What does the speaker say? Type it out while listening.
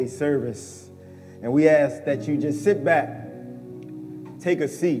service. And we ask that you just sit back, take a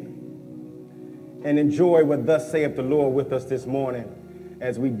seat, and enjoy what thus saith the Lord with us this morning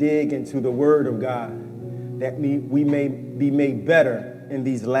as we dig into the word of God, that we may be made better in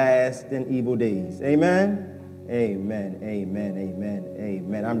these last and evil days. Amen. Amen. Amen. Amen.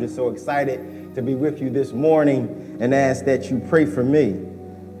 Amen. I'm just so excited to be with you this morning and ask that you pray for me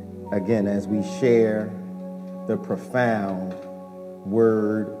again as we share the profound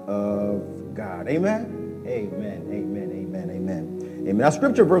word of God. Amen. Amen. Amen. Amen. Amen. Amen. Our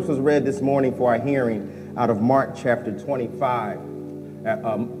scripture verse was read this morning for our hearing out of Mark chapter 25,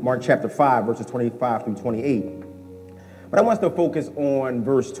 Mark chapter 5, verses 25 through 28. But I want us to focus on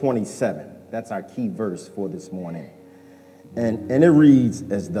verse 27. That's our key verse for this morning. And it reads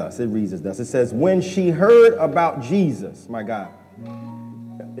as thus. It says, when she heard about Jesus, my God,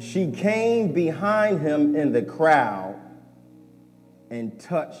 she came behind him in the crowd and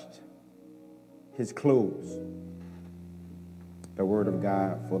touched his clothes. The word of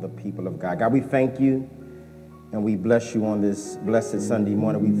God for the people of God. God, we thank you and we bless you on this blessed Sunday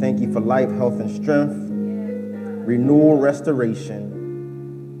morning. We thank you for life, health, and strength, renewal,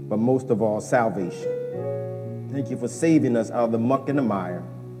 restoration, but most of all, salvation. Thank you for saving us out of the muck and the mire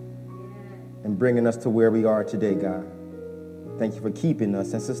and bringing us to where we are today, God. Thank you for keeping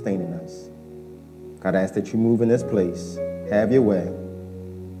us and sustaining us. God, I ask that you move in this place. Have your way,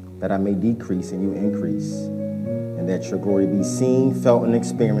 that I may decrease and you increase, and that your glory be seen, felt, and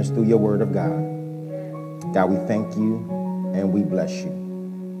experienced through your word of God. God, we thank you and we bless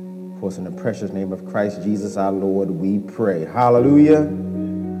you. For us in the precious name of Christ Jesus our Lord, we pray. Hallelujah.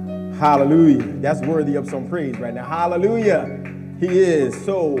 Hallelujah. That's worthy of some praise right now. Hallelujah. He is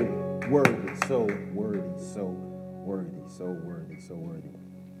so worthy, so worthy, so worthy, so worthy, so worthy.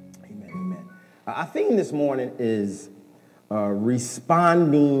 Amen, amen. Our theme this morning is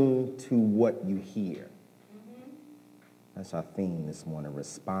responding to what you hear. That's our theme this morning,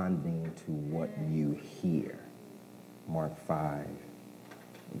 responding to what you hear. Mark 5,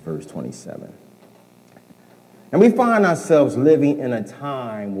 verse 27. And we find ourselves living in a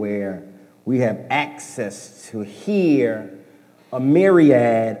time where we have access to hear a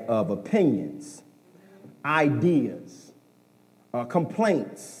myriad of opinions, ideas,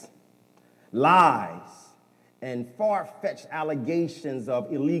 complaints, lies, and far-fetched allegations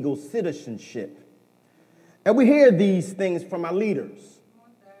of illegal citizenship. And we hear these things from our leaders,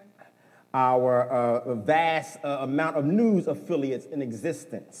 our vast amount of news affiliates in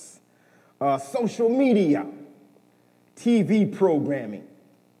existence, social media, TV programming,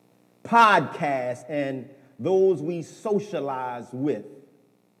 podcasts, and those we socialize with.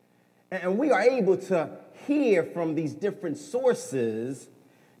 And we are able to hear from these different sources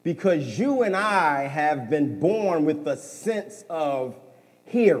because you and I have been born with the sense of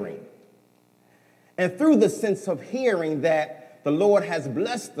hearing. And through the sense of hearing that the Lord has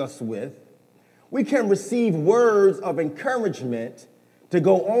blessed us with, we can receive words of encouragement to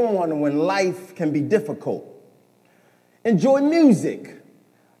go on when life can be difficult. Enjoy music,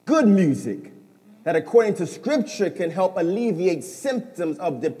 good music, that according to Scripture can help alleviate symptoms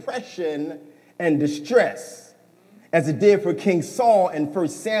of depression and distress, as it did for King Saul in 1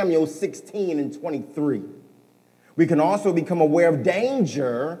 Samuel 16 and 23. We can also become aware of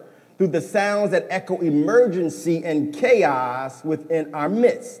danger through the sounds that echo emergency and chaos within our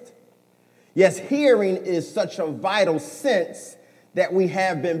midst. Yes, hearing is such a vital sense that we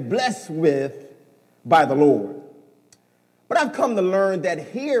have been blessed with by the Lord. But I've come to learn that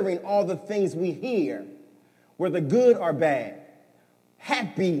hearing all the things we hear, whether good or bad,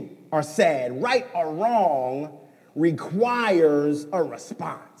 happy or sad, right or wrong, requires a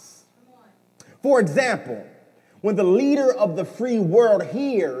response. For example, when the leader of the free world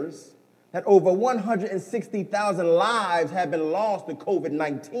hears that over 160,000 lives have been lost to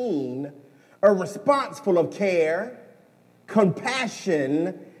COVID-19, a response full of care,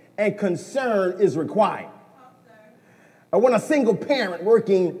 compassion, and concern is required. When a single parent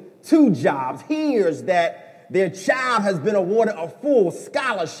working 2 jobs hears that their child has been awarded a full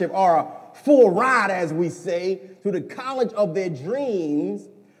scholarship or a full ride, as we say, to the college of their dreams,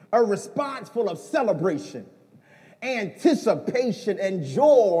 a response full of celebration, anticipation, and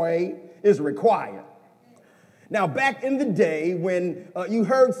joy is required. Now, back in the day when you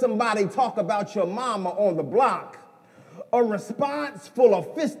heard somebody talk about your mama on the block, a response full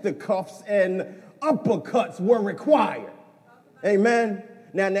of fisticuffs and uppercuts were required. Amen.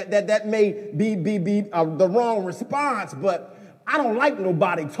 Now, that may be the wrong response, but I don't like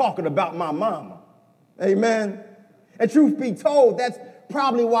nobody talking about my mama. Amen. And truth be told, that's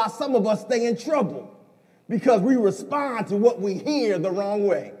probably why some of us stay in trouble. because we respond to what we hear the wrong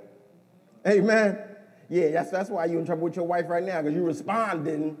way. Amen. Yeah, that's why you're in trouble with your wife right now, because you're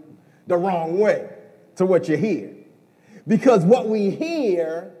responding the wrong way to what you hear. Because what we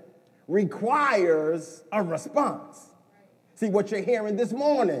hear requires a response. See, what you're hearing this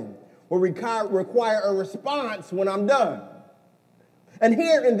morning will require a response when I'm done. And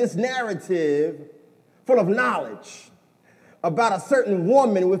here in this narrative full of knowledge about a certain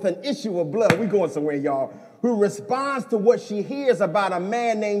woman with an issue of blood, we're going somewhere, y'all, who responds to what she hears about a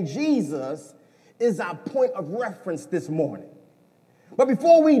man named Jesus, is our point of reference this morning. But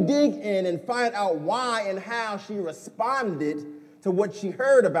before we dig in and find out why and how she responded to what she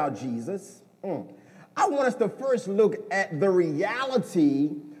heard about Jesus, I want us to first look at the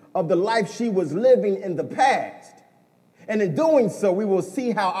reality of the life she was living in the past. And in doing so, we will see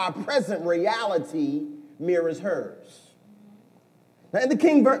how our present reality mirrors hers. Now, in the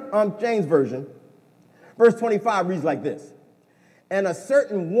King James Version, verse 25 reads like this. And a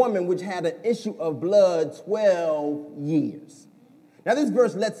certain woman which had an issue of blood 12 years. Now, this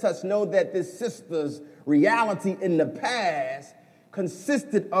verse lets us know that this sister's reality in the past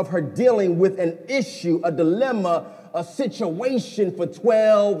consisted of her dealing with an issue, a dilemma, a situation for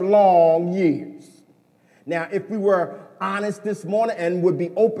 12 long years. Now, if we were honest this morning and would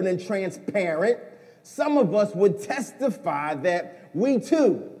be open and transparent, some of us would testify that we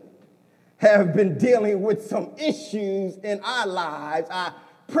too have been dealing with some issues in our lives, our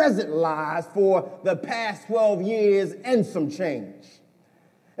present lives, for the past 12 years and some change.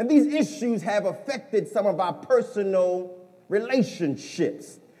 And these issues have affected some of our personal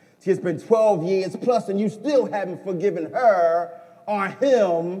relationships. See, it's been 12 years plus, and you still haven't forgiven her or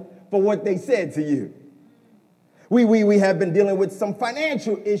him for what they said to you. We have been dealing with some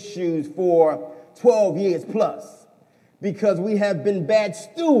financial issues for 12 years plus because we have been bad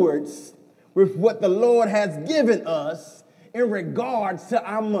stewards with what the Lord has given us in regards to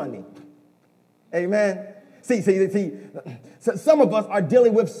our money. Amen. See, so some of us are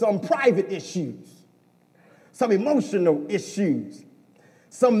dealing with some private issues, some emotional issues,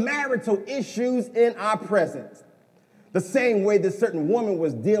 some marital issues in our presence, the same way this certain woman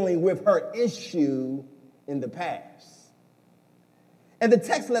was dealing with her issue in the past. And the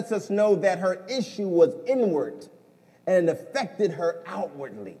text lets us know that her issue was inward and it affected her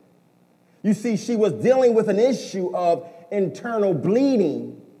outwardly. You see, she was dealing with an issue of internal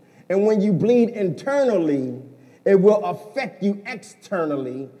bleeding. And when you bleed internally, it will affect you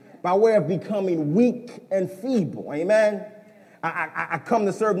externally by way of becoming weak and feeble. Amen? I come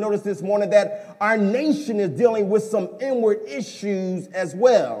to serve notice this morning that our nation is dealing with some inward issues as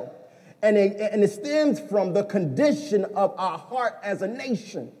well. And it stems from the condition of our heart as a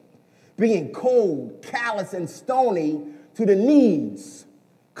nation, being cold, callous, and stony to the needs,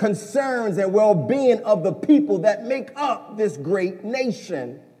 concerns, and well-being of the people that make up this great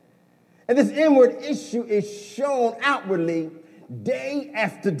nation. And this inward issue is shown outwardly day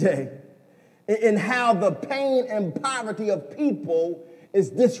after day in how the pain and poverty of people is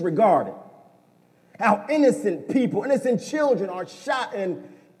disregarded. How innocent people, innocent children are shot and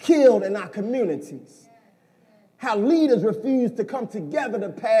killed in our communities. How leaders refuse to come together to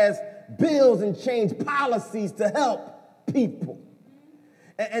pass bills and change policies to help people.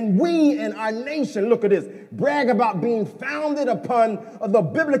 And we in our nation, look at this, brag about being founded upon the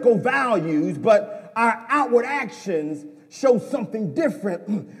biblical values, but our outward actions show something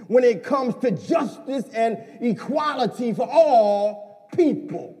different when it comes to justice and equality for all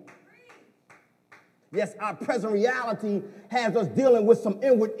people. Yes, our present reality has us dealing with some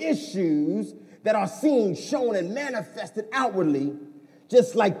inward issues that are seen, shown, and manifested outwardly,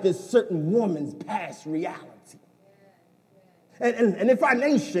 just like this certain woman's past reality. And if our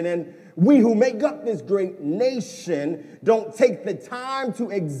nation and we who make up this great nation don't take the time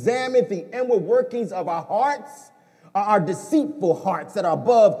to examine the inward workings of our hearts, our deceitful hearts that are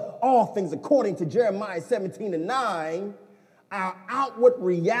above all things, according to Jeremiah 17:9, our outward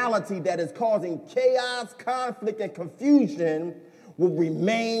reality that is causing chaos, conflict, and confusion will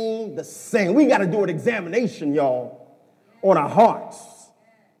remain the same. We got to do an examination, y'all, on our hearts.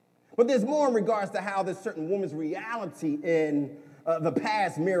 But there's more in regards to how this certain woman's reality in the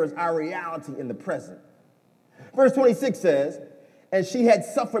past mirrors our reality in the present. Verse 26 says, and she had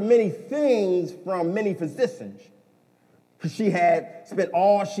suffered many things from many physicians. She had spent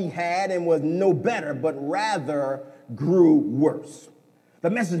all she had and was no better, but rather grew worse. The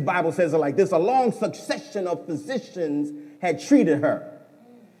Message Bible says it like this: a long succession of physicians had treated her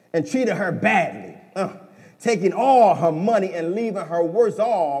and treated her badly, taking all her money and leaving her worse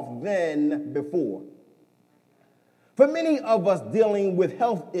off than before. For many of us dealing with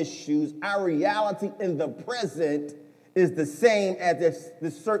health issues, our reality in the present is the same as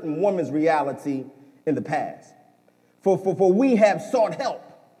this certain woman's reality in the past. For we have sought help,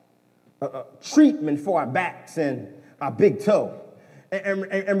 treatment for our backs and our big toe,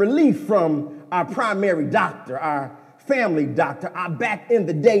 and relief from our primary doctor, our family doctor, our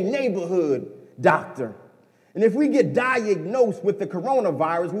back-in-the-day neighborhood doctor. And if we get diagnosed with the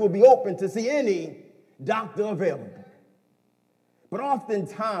coronavirus, we will be open to see any doctor available. But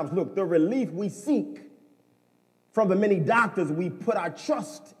oftentimes, look, the relief we seek from the many doctors we put our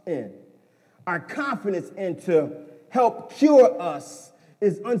trust in, our confidence in to help cure us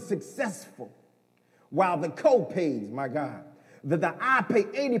is unsuccessful. While the co-pays, my God, that I pay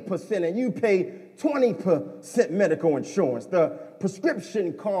 80% and you pay 20% medical insurance. The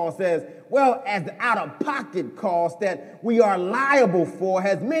prescription cost as well as the out-of-pocket cost that we are liable for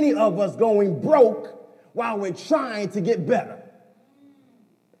has many of us going broke while we're trying to get better.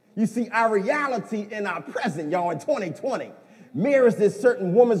 You see, our reality in our present, y'all, in 2020, mirrors this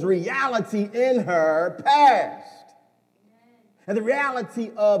certain woman's reality in her past. And the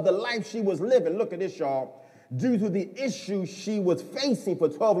reality of the life she was living, look at this, y'all, due to the issues she was facing for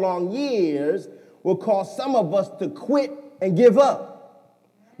 12 long years, will cause some of us to quit and give up.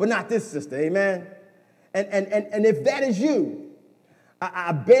 But not this sister, amen? And if that is you,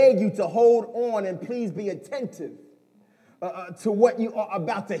 I beg you to hold on and please be attentive to what you are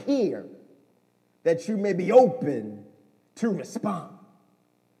about to hear, that you may be open to respond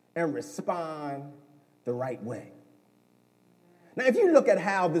and respond the right way. Now, if you look at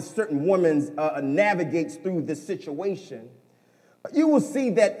how this certain woman navigates through this situation, you will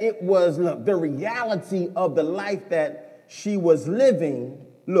see that it was, look, the reality of the life that she was living,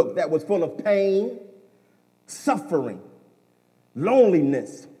 look, that was full of pain, suffering,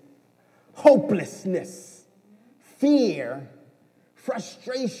 loneliness, hopelessness, fear,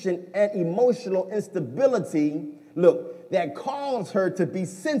 frustration, and emotional instability, look, that caused her to be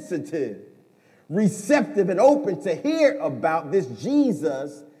sensitive, receptive, and open to hear about this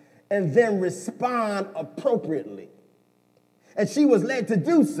Jesus and then respond appropriately. And she was led to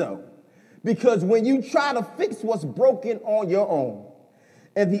do so because when you try to fix what's broken on your own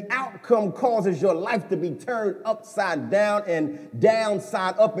and the outcome causes your life to be turned upside down and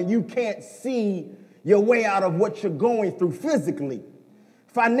downside up and you can't see your way out of what you're going through physically,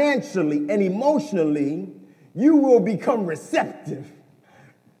 financially, and emotionally, you will become receptive,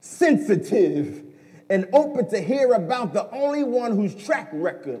 sensitive, and open to hear about the only one whose track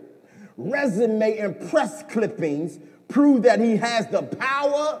record, resume, and press clippings prove that he has the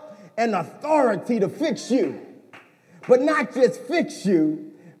power and authority to fix you. But not just fix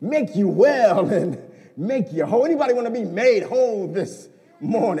you, make you well and make you whole. Anybody want to be made whole this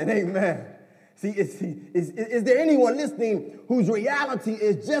morning? Amen. See, is there anyone listening whose reality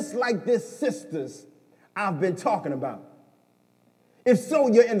is just like this sister's I've been talking about? If so,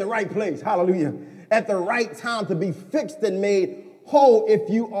 you're in the right place, hallelujah, at the right time to be fixed and made whole if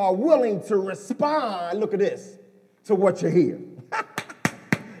you are willing to respond, look at this, to what you hear.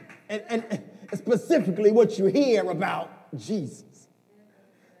 and specifically what you hear about Jesus.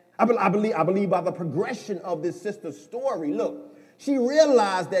 I believe by the progression of this sister's story, look, she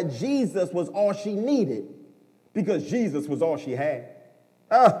realized that Jesus was all she needed because Jesus was all she had.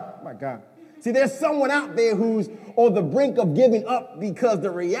 Oh, my God. See, there's someone out there who's on the brink of giving up because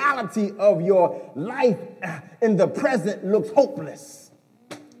the reality of your life in the present looks hopeless,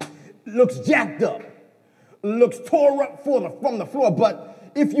 looks jacked up, looks tore up from the floor.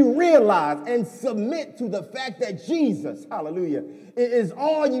 But if you realize and submit to the fact that Jesus, hallelujah, is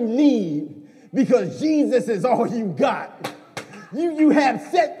all you need because Jesus is all you got, you have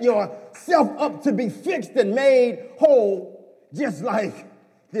set yourself up to be fixed and made whole, just like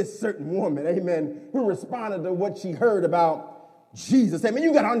this certain woman, amen, who responded to what she heard about Jesus. Amen.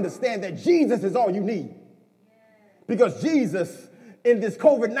 You got to understand that Jesus is all you need. Because Jesus, in this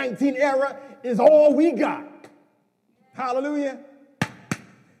COVID-19 era, is all we got. Hallelujah.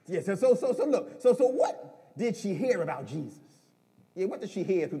 Yes, so look, so what did she hear about Jesus? Yeah, what did she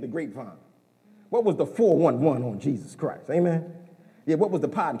hear through the grapevine? What was the 411 on Jesus Christ? Amen. Yeah, what was the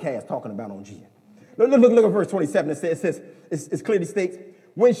podcast talking about on Jesus? Look at verse 27. It says, it clearly states,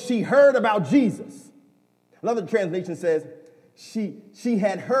 when she heard about Jesus. Another translation says, she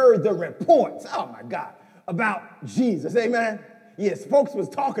had heard the reports, oh my God, about Jesus. Amen. Yes, folks was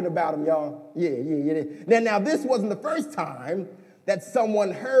talking about him, y'all. Yeah. Now, this wasn't the first time that someone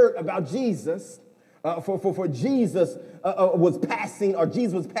heard about Jesus. For Jesus was passing, or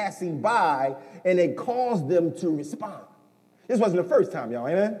Jesus was passing by, and it caused them to respond. This wasn't the first time, y'all.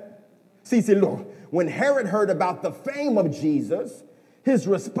 Amen. See, look, when Herod heard about the fame of Jesus, his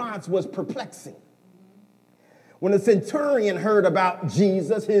response was perplexing. When the centurion heard about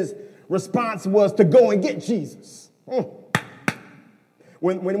Jesus, his response was to go and get Jesus.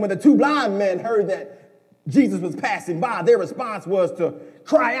 When the two blind men heard that Jesus was passing by, their response was to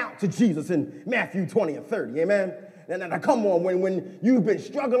cry out to Jesus in Matthew 20 and 30. Amen? Now come on, when you've been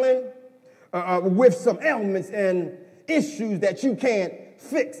struggling with some ailments and issues that you can't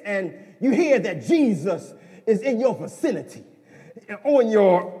fix, and you hear that Jesus is in your vicinity, on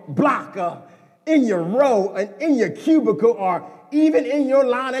your block, in your row, and in your cubicle, or even in your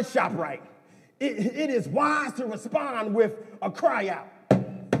line at ShopRite, it is wise to respond with a cry out,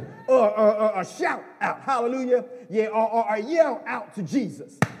 or a shout out, hallelujah, yeah, or a yell out to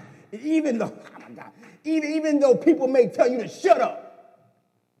Jesus. Even though, oh my God, even though people may tell you to shut up,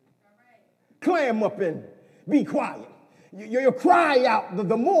 clam up and be quiet. You cry out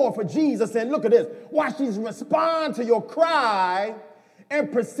the more for Jesus, and look at this. Watch Jesus respond to your cry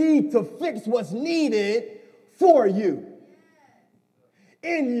and proceed to fix what's needed for you,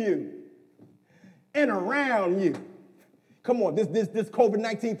 in you, and around you. Come on, this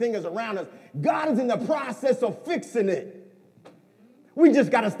COVID-19 thing is around us. God is in the process of fixing it. We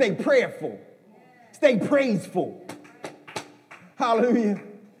just got to stay prayerful, stay praiseful. Hallelujah.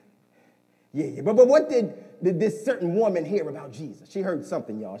 Yeah. But what did this certain woman hear about Jesus? She heard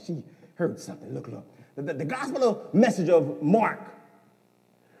something, y'all. She heard something. Look. The gospel message of Mark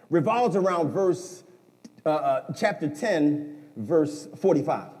revolves around chapter 10, verse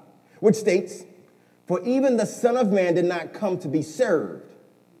 45, which states, "For even the Son of Man did not come to be served,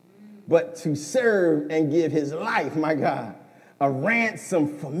 but to serve and give his life," my God, "a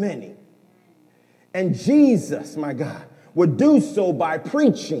ransom for many." And Jesus, my God, would do so by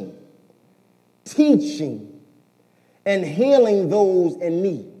preaching, teaching, and healing those in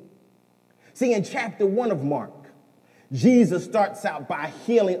need. See, in chapter 1 of Mark, Jesus starts out by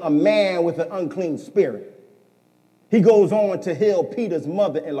healing a man with an unclean spirit. He goes on to heal Peter's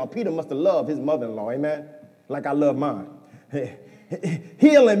mother-in-law. Peter must have loved his mother-in-law, amen, like I love mine.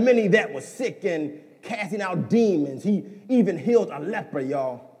 Healing many that were sick and casting out demons. He even healed a leper,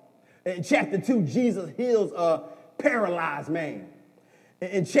 y'all. In chapter 2, Jesus heals a paralyzed man.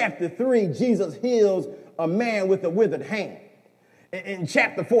 In chapter 3, Jesus heals a man with a withered hand. In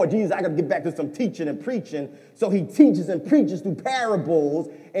chapter 4, Jesus, I got to get back to some teaching and preaching. So he teaches and preaches through parables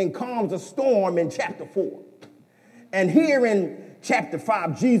and calms a storm in chapter 4. And here in chapter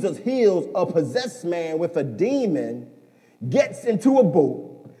 5, Jesus heals a possessed man with a demon, gets into a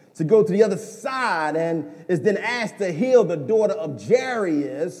boat to go to the other side, and is then asked to heal the daughter of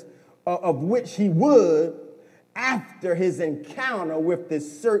Jairus, of which he would, after his encounter with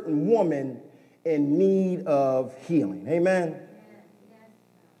this certain woman in need of healing. Amen?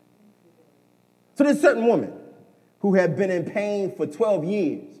 So this certain woman who had been in pain for 12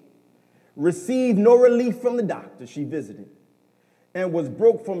 years received no relief from the doctor she visited and was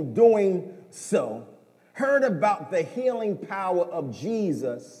broke from doing so, heard about the healing power of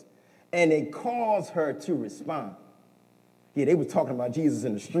Jesus, and it caused her to respond. Yeah, they were talking about Jesus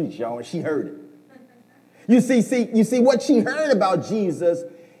in the streets, y'all, and she heard it. You see, what she heard about Jesus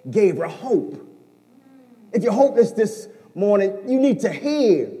gave her hope. If you're hopeless this morning, you need to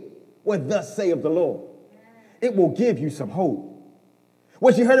hear what thus saith the Lord. It will give you some hope.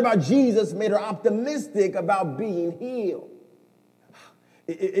 What she heard about Jesus made her optimistic about being healed.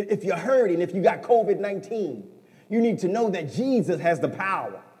 If you're hurting, if you got COVID-19, you need to know that Jesus has the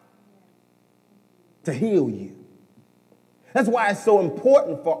power to heal you. That's why it's so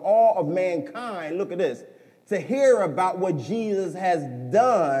important for all of mankind, look at this, to hear about what Jesus has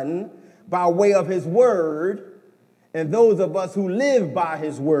done by way of his word, and those of us who live by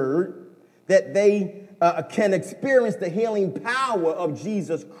his word, that they can experience the healing power of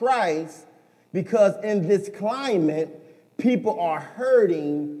Jesus Christ, because in this climate, people are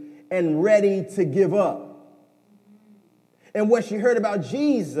hurting and ready to give up. And what she heard about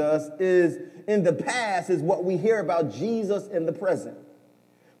Jesus is in the past is what we hear about Jesus in the present.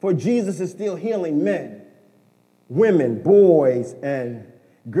 For Jesus is still healing men, women, boys, and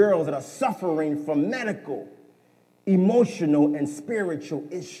girls that are suffering from medical, emotional, and spiritual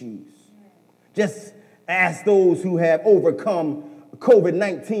issues. Just as those who have overcome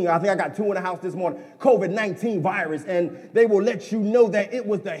COVID-19. I think I got two in the house this morning. COVID-19 virus. And they will let you know that it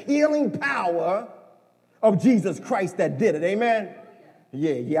was the healing power of Jesus Christ that did it. Amen?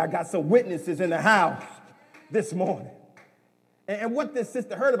 Yeah. I got some witnesses in the house this morning. And what this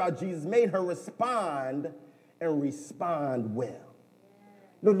sister heard about Jesus made her respond and respond well.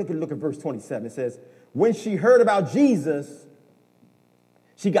 Look at verse 27. It says, when she heard about Jesus,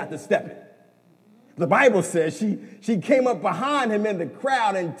 she got to stepping. The Bible says she came up behind him in the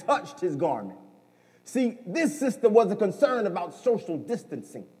crowd and touched his garment. See, this sister wasn't concerned about social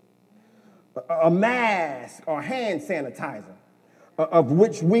distancing, a mask or hand sanitizer, of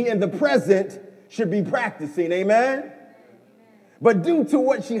which we in the present should be practicing, amen? But due to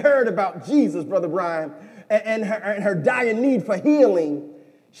what she heard about Jesus, Brother Brian, and her dire need for healing,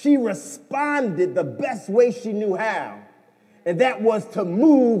 she responded the best way she knew how, and that was to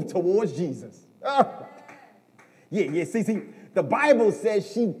move towards Jesus. Oh. Yeah, see, the Bible says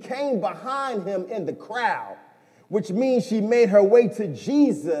she came behind him in the crowd, which means she made her way to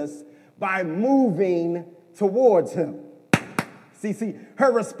Jesus by moving towards him. See,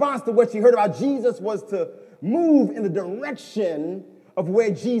 her response to what she heard about Jesus was to move in the direction of where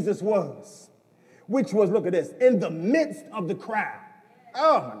Jesus was, which was, look at this, in the midst of the crowd.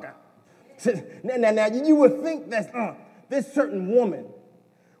 Oh, my God. Now you would think that this certain woman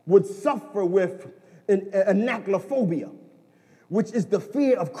would suffer with ankylophobia, which is the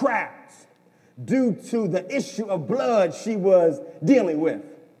fear of crowds, due to the issue of blood she was dealing with.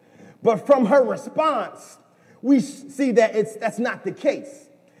 But from her response, we see that that's not the case.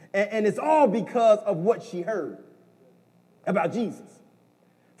 And it's all because of what she heard about Jesus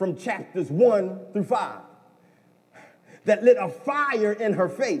from chapters 1 through 5 that lit a fire in her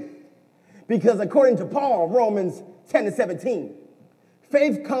faith. Because according to Paul, Romans 10:17,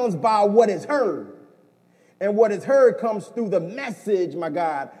 faith comes by what is heard. And what is heard comes through the message, my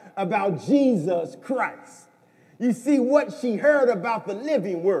God, about Jesus Christ. You see what she heard about the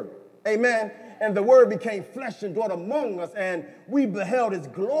living word. Amen. And the word became flesh and dwelt among us, and we beheld his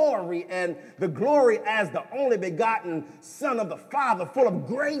glory, and the glory as the only begotten Son of the Father, full of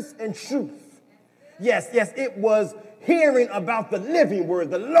grace and truth. Yes, it was hearing about the living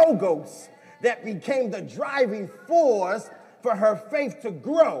word, the Logos, that became the driving force for her faith to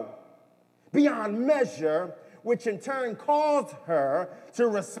grow beyond measure, which in turn caused her to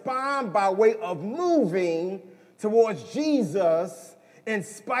respond by way of moving towards Jesus in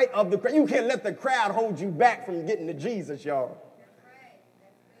spite of the crowd. You can't let the crowd hold you back from getting to Jesus, y'all.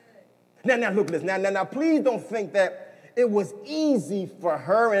 That's right. Now look at this. Now, please don't think that it was easy for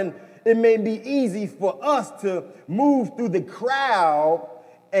her, and it may be easy for us to move through the crowd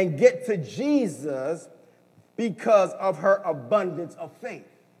and get to Jesus because of her abundance of faith.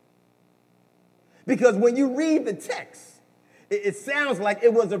 Because when you read the text, it sounds like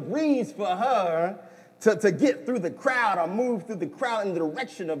it was a breeze for her to get through the crowd or move through the crowd in the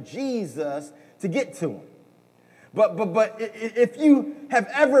direction of Jesus to get to him. But if you have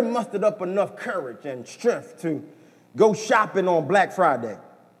ever mustered up enough courage and strength to go shopping on Black Friday,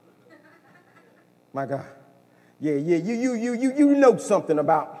 my God, you know something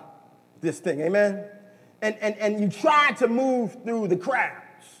about this thing, amen? And you try to move through the crowds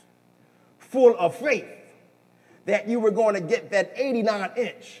full of faith that you were going to get that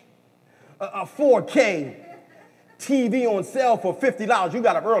 89-inch, a 4K TV on sale for $50. You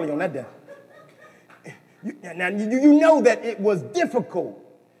got up early on that day. Now, you know that it was difficult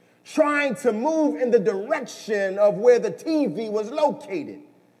trying to move in the direction of where the TV was located.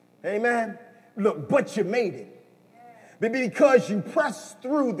 Amen? Look, but you made it. Because you pressed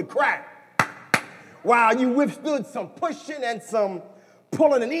through the crowd while you withstood some pushing and some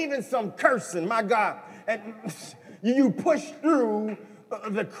pulling and even some cursing, my God. And you pushed through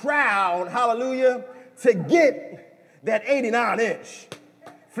the crowd, hallelujah, to get that 89-inch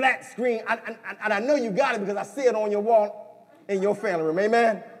flat screen. And I know you got it because I see it on your wall in your family room,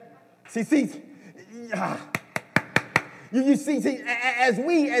 amen? You see, as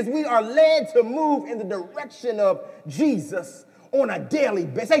we are led to move in the direction of Jesus on a daily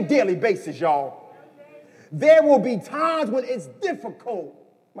basis, y'all, there will be times when it's difficult,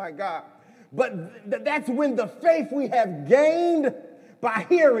 my God. But that's when the faith we have gained by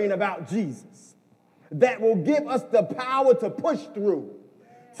hearing about Jesus, that will give us the power to push through,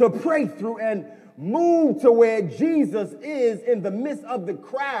 to pray through, and move to where Jesus is in the midst of the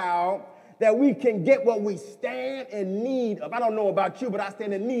crowd, that we can get what we stand in need of. I don't know about you, but I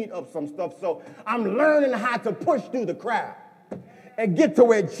stand in need of some stuff. So I'm learning how to push through the crowd and get to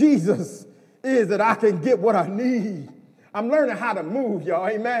where Jesus is, that I can get what I need. I'm learning how to move, y'all,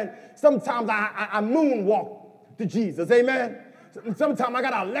 amen? Sometimes I moonwalk to Jesus, amen? Sometimes I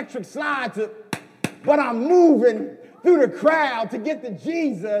got an electric slide but I'm moving through the crowd to get to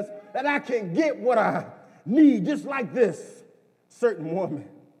Jesus, that I can get what I need, just like this certain woman,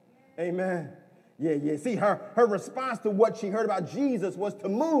 amen? Yeah. See, her response to what she heard about Jesus was to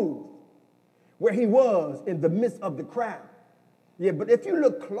move where he was in the midst of the crowd. Yeah, but if you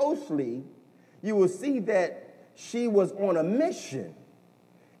look closely, you will see that she was on a mission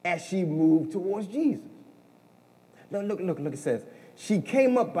as she moved towards Jesus. Now look, it says, she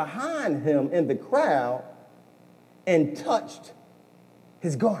came up behind him in the crowd and touched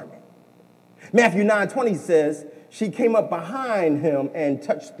his garment. Matthew 9:20 says, she came up behind him and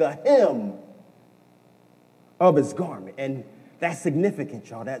touched the hem of his garment. And that's significant,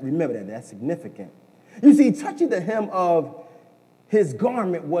 y'all. Remember that's significant. You see, touching the hem of his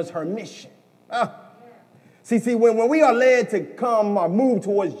garment was her mission. See, when we are led to come or move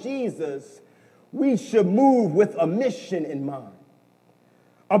towards Jesus, we should move with a mission in mind,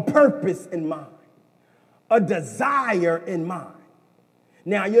 a purpose in mind, a desire in mind.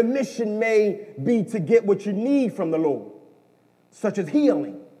 Now, your mission may be to get what you need from the Lord, such as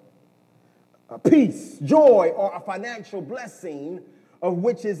healing, peace, joy, or a financial blessing, of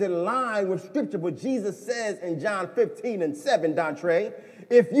which is in line with Scripture. But Jesus says in John 15:7, Dontre,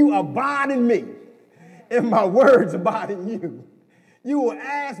 if you abide in me, and my words abide in you, you will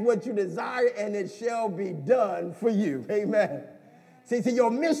ask what you desire, and it shall be done for you. Amen. See,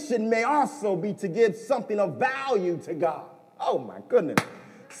 your mission may also be to give something of value to God. Oh, my goodness.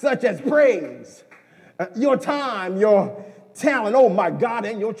 Such as praise, your time, your talent, oh, my God,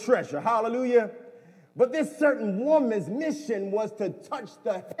 and your treasure. Hallelujah. But this certain woman's mission was to touch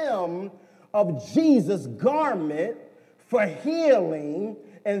the hem of Jesus' garment for healing,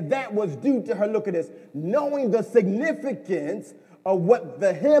 and that was due to her, look at this, knowing the significance of what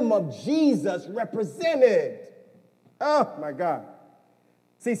the hem of Jesus represented. Oh, my God.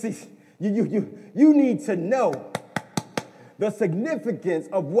 See, you need to know the significance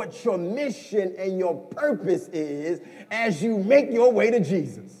of what your mission and your purpose is as you make your way to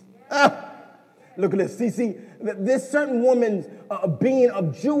Jesus. Look at this. See, this certain woman, being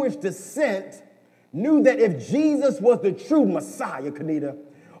of Jewish descent, knew that if Jesus was the true Messiah, Kanita,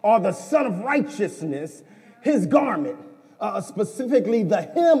 or the Son of Righteousness, his garment, specifically the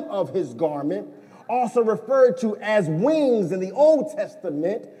hem of his garment, also referred to as wings in the Old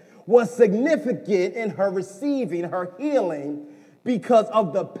Testament, was significant in her receiving her healing because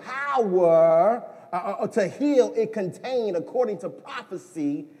of the power to heal it contained according to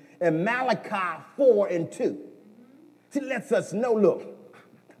prophecy in Malachi 4:2. See, lets us know, look,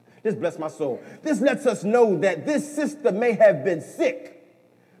 this bless my soul. This lets us know that this sister may have been sick,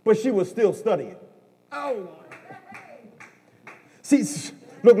 but she was still studying. Oh. See,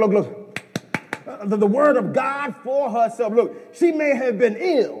 look. The word of God for herself. Look, she may have been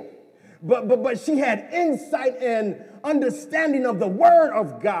ill, but she had insight and understanding of the word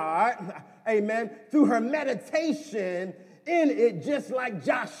of God, amen, through her meditation in it, just like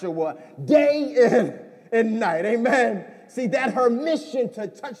Joshua, day in and night, amen. See, that her mission to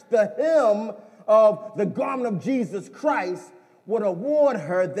touch the hem of the garment of Jesus Christ would award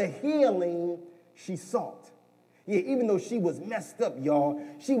her the healing she sought. Yeah, even though she was messed up, y'all,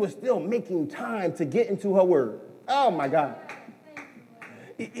 she was still making time to get into her word. Oh, my God.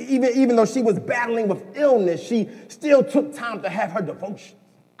 Even though she was battling with illness, she still took time to have her devotions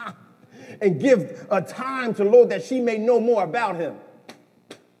and give a time to the Lord that she may know more about him.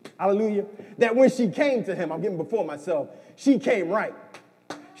 Hallelujah. That when she came to him, I'm getting before myself, she came right.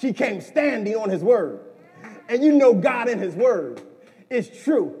 She came standing on his word. And you know God in his word is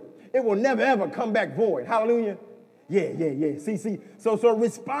true. It will never, ever come back void. Hallelujah. Yeah. See. So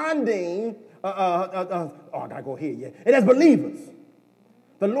responding, I gotta go here, yeah. And as believers,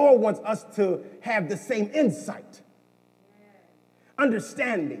 the Lord wants us to have the same insight,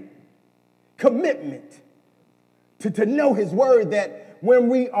 understanding, commitment to know his word, that when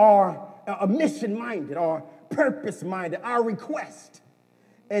we are mission-minded or purpose-minded, our request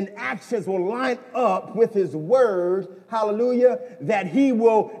and actions will line up with his word, hallelujah, that he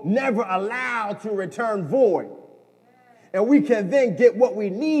will never allow to return void. And we can then get what we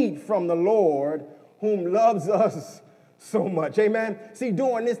need from the Lord, whom loves us so much. Amen. See,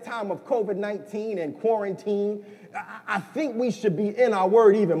 during this time of COVID-19 and quarantine, I think we should be in our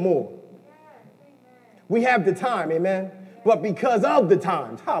word even more. We have the time, amen. But because of the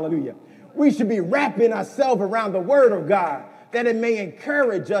times, hallelujah, we should be wrapping ourselves around the word of God, that it may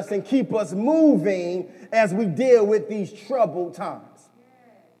encourage us and keep us moving as we deal with these troubled times.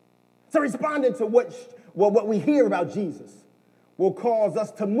 So responding to what we hear about Jesus will cause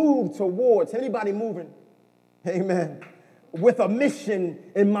us to move towards, anybody moving, amen, with a mission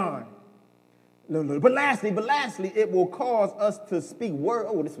in mind. But lastly, it will cause us to speak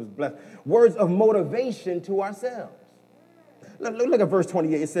words of motivation to ourselves. Look at verse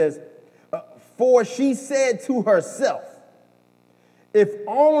 28. It says, for she said to herself, if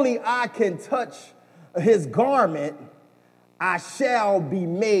only I can touch his garment, I shall be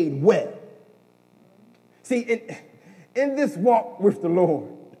made well. See, in this walk with the Lord,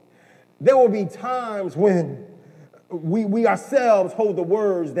 There will be times when we ourselves hold the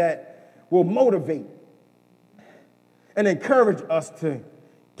words that will motivate and encourage us to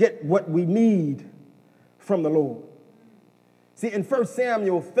get what we need from the Lord. See, in 1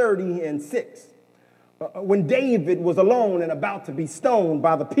 Samuel 30:6, when David was alone and about to be stoned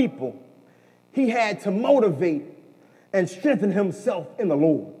by the people, he had to motivate and strengthen himself in the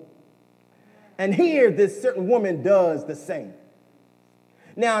Lord. And here, this certain woman does the same.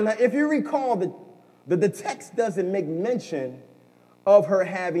 Now, if you recall, the text doesn't make mention of her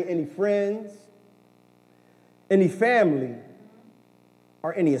having any friends, any family,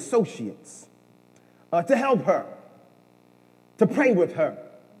 or any associates to help her, to pray with her,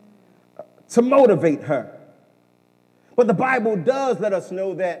 to motivate her. But the Bible does let us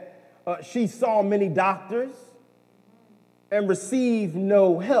know that she saw many doctors and received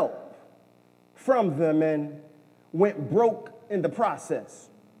no help from them and went broke in the process.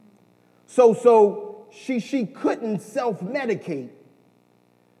 So she couldn't self-medicate,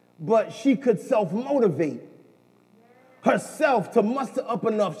 but she could self-motivate herself to muster up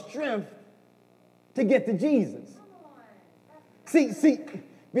enough strength to get to Jesus. See,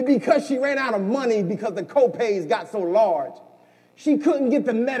 because she ran out of money because the co-pays got so large, she couldn't get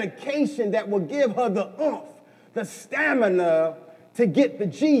the medication that would give her the oomph, the stamina to get to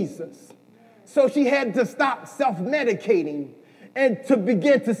Jesus. So she had to stop self-medicating and to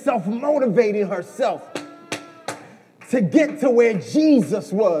begin to self-motivating herself to get to where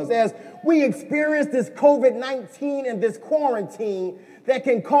Jesus was. As we experience this COVID-19 and this quarantine that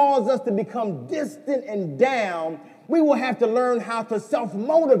can cause us to become distant and down, we will have to learn how to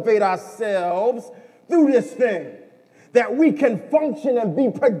self-motivate ourselves through this thing, that we can function and be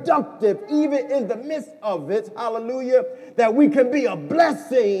productive even in the midst of it, hallelujah, that we can be a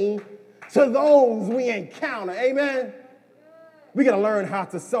blessing to those we encounter, amen? We got to learn how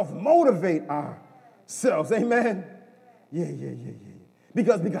to self-motivate ourselves, amen? Yeah.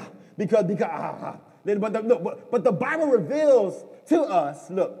 Because but the Bible reveals to us,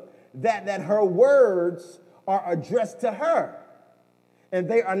 look, that her words are addressed to her, and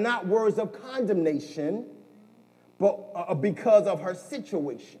they are not words of condemnation, but because of her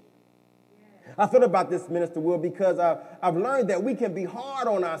situation. I thought about this, Minister Will, because I've learned that we can be hard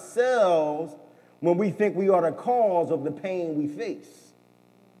on ourselves when we think we are the cause of the pain we face.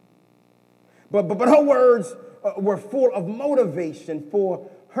 But her words were full of motivation for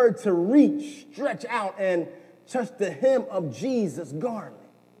her to reach, stretch out, and touch the hem of Jesus' garment,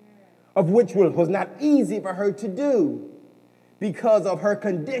 of which was not easy for her to do because of her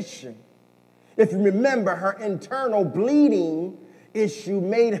condition. If you remember, her internal bleeding issue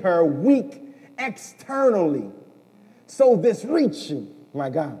made her weak externally. So this reaching, my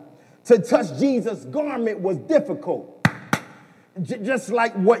God, to touch Jesus' garment was difficult. Just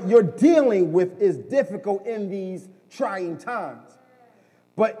like what you're dealing with is difficult in these trying times.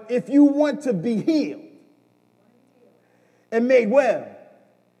 But if you want to be healed and made well,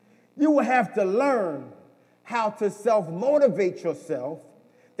 you will have to learn how to self-motivate yourself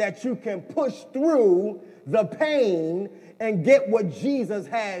that you can push through the pain and get what Jesus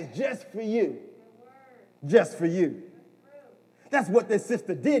has just for you. Just for you. That's what this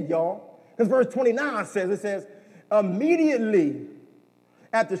sister did, y'all. Because verse 29 says, immediately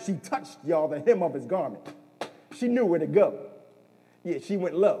after she touched, y'all, the hem of his garment, she knew where to go. Yeah, she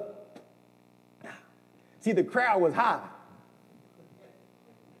went low. See, the crowd was high,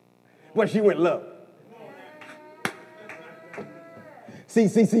 but she went low. See,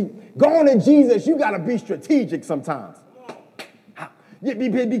 going to Jesus, you got to be strategic sometimes.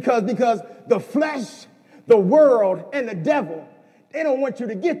 Because the flesh, the world, and the devil, they don't want you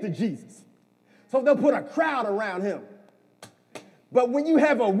to get to Jesus. So they'll put a crowd around him. But when you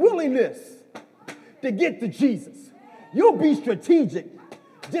have a willingness to get to Jesus, you'll be strategic,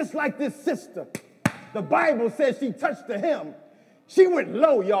 just like this sister. The Bible says she touched the hem. She went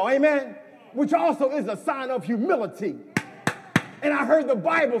low, y'all, amen? Which also is a sign of humility. And I heard the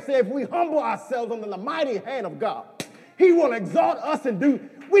Bible say if we humble ourselves under the mighty hand of God, he will exalt us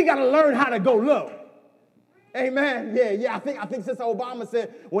we got to learn how to go low. Amen. Yeah. I think Sister Obama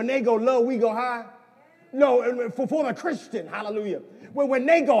said, when they go low, we go high. No, for the Christian, hallelujah. When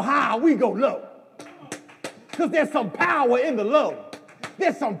they go high, we go low. Because there's some power in the low.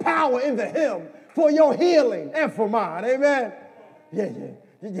 There's some power in the him for your healing and for mine. Amen.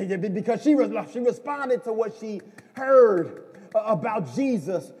 Yeah. Because she responded to what she heard about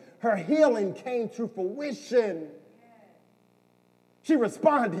Jesus. Her healing came to fruition. She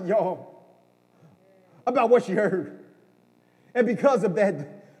responded, y'all, about what she heard. And because of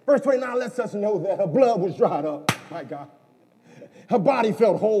that, verse 29 lets us know that her blood was dried up. My God. Her body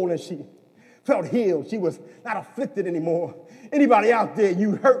felt whole and she felt healed. She was not afflicted anymore. Anybody out there,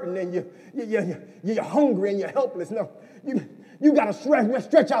 you hurting and you're hungry and you're helpless. No, you got to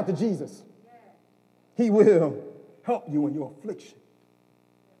stretch out to Jesus. He will help you in your affliction.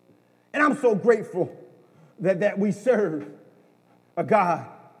 And I'm so grateful that we serve a God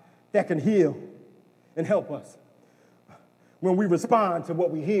that can heal and help us when we respond to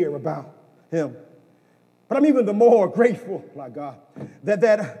what we hear about him. But I'm even the more grateful, my God,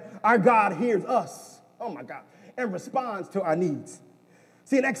 that our God hears us, oh my God, and responds to our needs.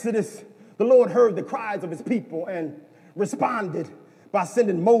 See, in Exodus, the Lord heard the cries of his people and responded by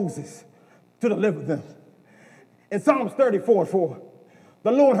sending Moses to deliver them. In Psalms 34:4,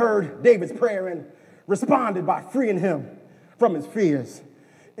 the Lord heard David's prayer and responded by freeing him from his fears.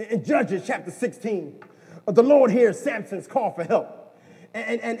 In Judges chapter 16, the Lord hears Samson's call for help,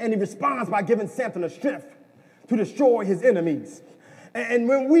 and he responds by giving Samson the strength to destroy his enemies. And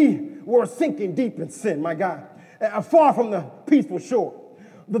when we were sinking deep in sin, my God, far from the peaceful shore,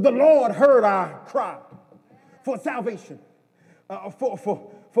 the Lord heard our cry for salvation,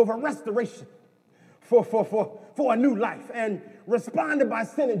 for restoration, for a new life, and responded by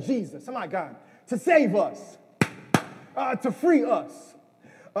sending Jesus, oh my God, to save us, to free us,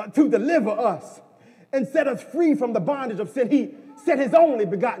 to deliver us, and set us free from the bondage of sin. He sent his only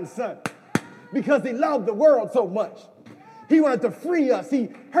begotten son because he loved the world so much. He wanted to free us. He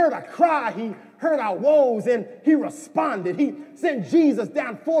heard our cry. He heard our woes, and he responded. He sent Jesus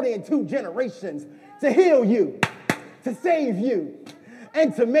down 42 generations to heal you, to save you,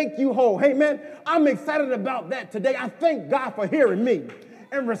 and to make you whole. Amen. I'm excited about that today. I thank God for hearing me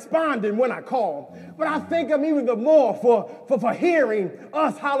and responding when I call. But I thank him even the more for hearing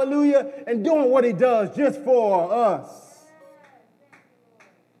us, hallelujah, and doing what he does just for us.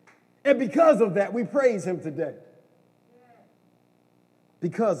 And because of that, we praise him today.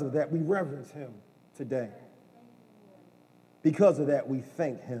 Because of that, we reverence him today. Because of that, we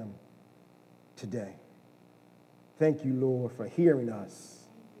thank him today. Thank you, Lord, for hearing us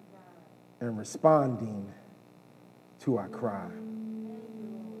and responding to our cry.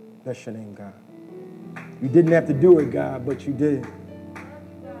 Bless your name, God. You didn't have to do it, God, but you did.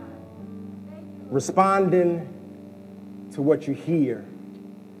 Responding to what you hear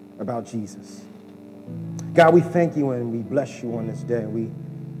about Jesus. God, we thank you and we bless you on this day. We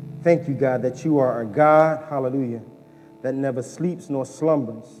thank you, God, that you are a God, hallelujah, that never sleeps nor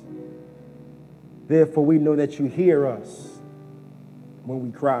slumbers. Therefore, we know that you hear us when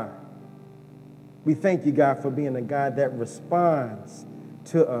we cry. We thank you, God, for being a God that responds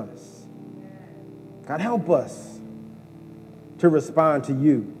to us. God, help us to respond to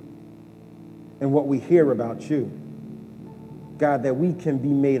you and what we hear about you. God, that we can be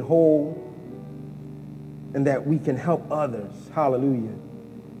made whole and that we can help others, hallelujah,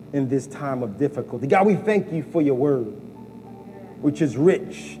 in this time of difficulty. God, we thank you for your word, which is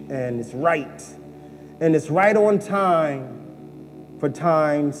rich and it's right, and it's right on time for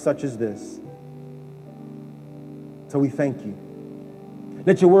times such as this. So we thank you.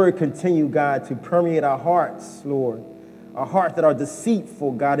 Let your word continue, God, to permeate our hearts, Lord, our hearts that are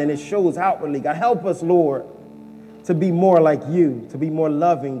deceitful, God, and it shows outwardly. God, help us, Lord, to be more like you, to be more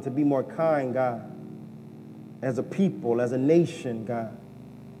loving, to be more kind, God, as a people, as a nation, God,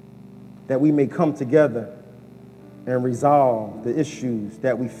 that we may come together and resolve the issues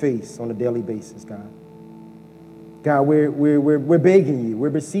that we face on a daily basis, God. God, we're begging you,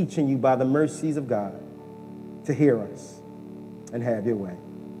 we're beseeching you by the mercies of God to hear us and have your way.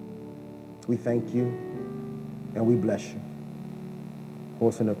 We thank you and we bless you.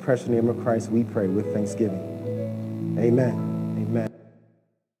 Also in the precious name of Christ, we pray with thanksgiving. Amen. Amen.